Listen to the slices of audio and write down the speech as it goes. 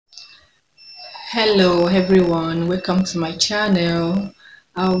Hello everyone, welcome to my channel.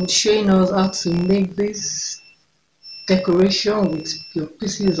 I'll be showing us how to make this decoration with your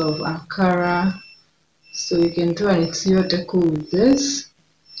pieces of Ankara. So you can do an interior decor with this.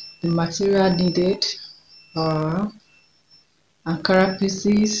 The material needed are Ankara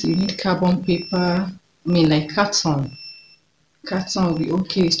pieces. You need carbon paper, like carton. Carton will be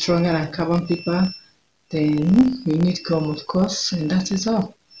okay, stronger than carbon paper. Then you need gum, of course, and that is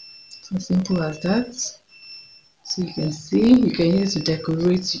all. So simple as that. So you can see, you can use to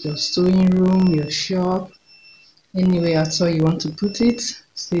decorate your sewing room, your shop, anywhere at all you want to put it.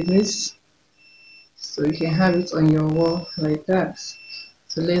 See this? So you can have it on your wall like that.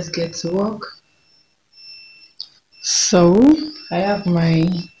 So let's get to work. So I have my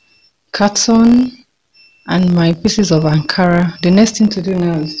carton and my pieces of Ankara. The next thing to do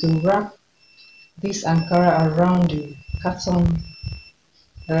now is to wrap this Ankara around the carton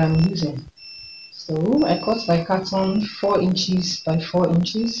that I'm using. So I cut my carton 4 inches by 4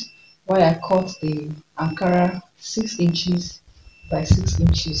 inches, while I cut the Ankara 6 inches by 6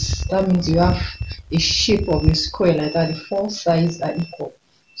 inches. That means you have a shape of a square like that. The four sides are equal.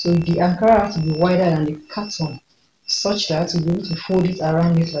 So the Ankara has to be wider than the carton, such that you'll be able to fold it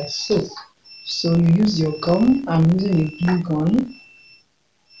around it like so. So you use your gum. I'm using a glue gun.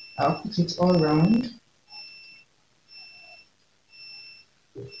 I'll put it all around.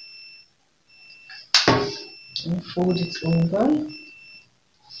 And fold it over.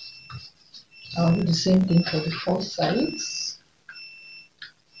 I'll do the same thing for the four sides.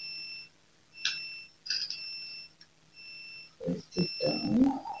 Press it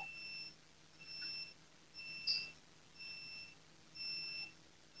down.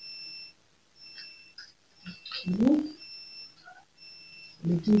 Okay.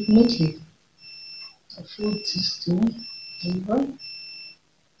 We do it neatly. I fold this two over.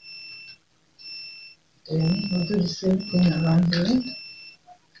 Then we'll do the same thing around here.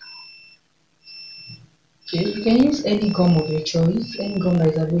 Okay, you can use any gum of your choice, any gum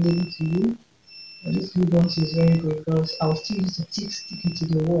that is available to you. But this glue gun is very good because I'll still use the tip, stick it to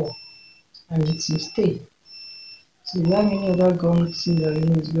the wall and it will stay. So if you have any other gum too that you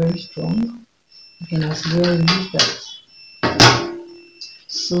know is very strong, you can as well use that.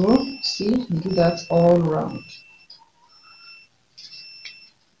 So see, you do that all around.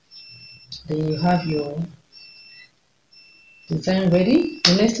 Then you have your design ready.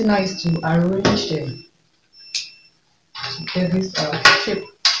 The next thing now is to arrange them to get this shape.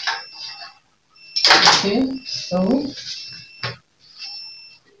 Okay, so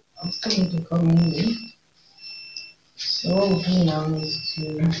I'm still going to come in. So what we'll do now is to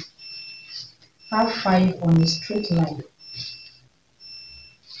have 5 on a straight line.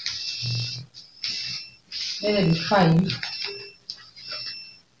 Let it be 5.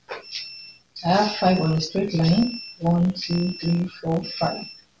 I have 5 on a straight line. 1, 2, 3, 4, 5.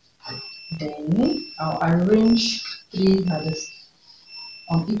 Then I'll arrange 3 others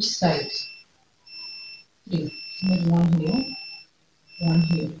on each side. 3. Maybe 1 here, 1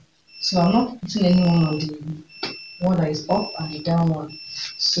 here. So I'm not putting anyone on the one that is up and the down one.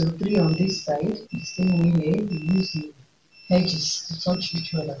 So 3 on this side. The same way here, we use the edges to touch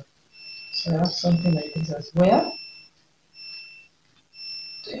each other. So I have something like this as well.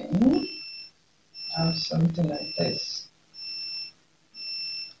 Then I have something like this.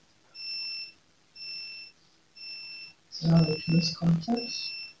 So now we close contact.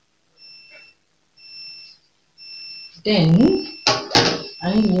 Then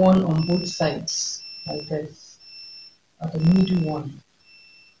I need one on both sides like this. At the middle one.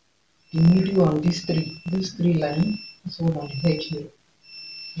 The middle on these three lines is one on the edge here.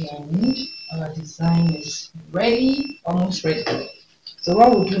 And our design is ready, almost ready. So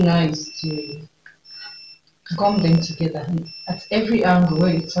what we'll do now is to gum them together. At every angle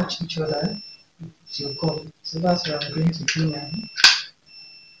where you touch each other, it's your gum. So that's what I'm going to do now.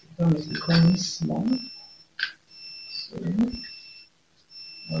 The gum is becoming small. So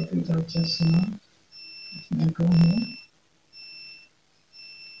I'll do that just now. With my gum here.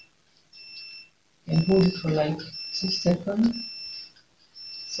 And hold it for like 2 seconds.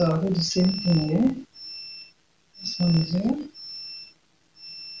 So I'll do the same thing here. This one is here.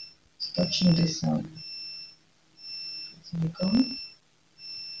 It's touching this one. So the gum.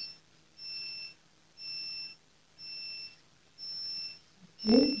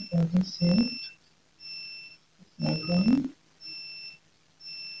 Okay, got this here. My gum.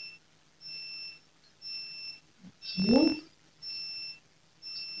 Here.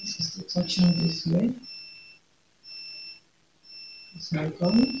 This is still touching this way. It's my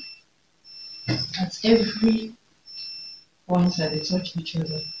gum. At every point that they touch each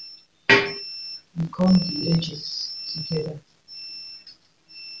other. and comb the edges together.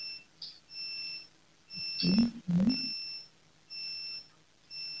 Okay,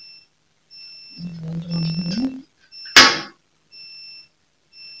 and on here.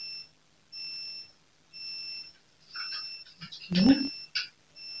 Okay,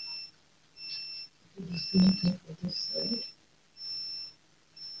 do the same thing for this side.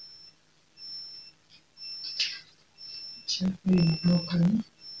 Check where you've broken.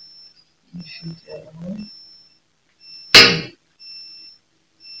 You should away.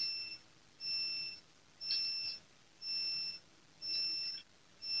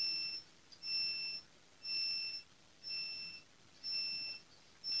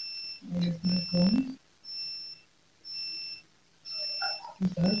 Where you've broken. Do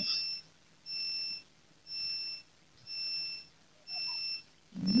that.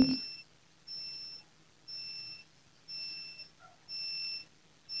 Okay.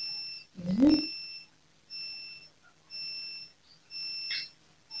 Okay.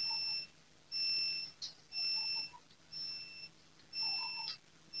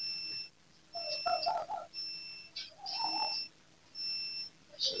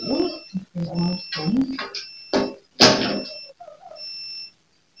 So, it's almost done.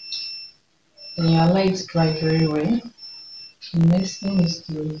 Then you allow it to dry very well. The next thing is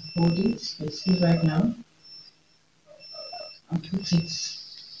to hold it, you see right now, and put it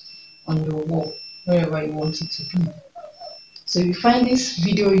on your wall, wherever you want it to be. So if you find this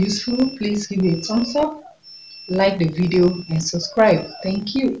video useful, please give it a thumbs up, like the video, and subscribe.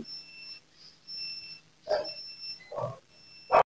 Thank you.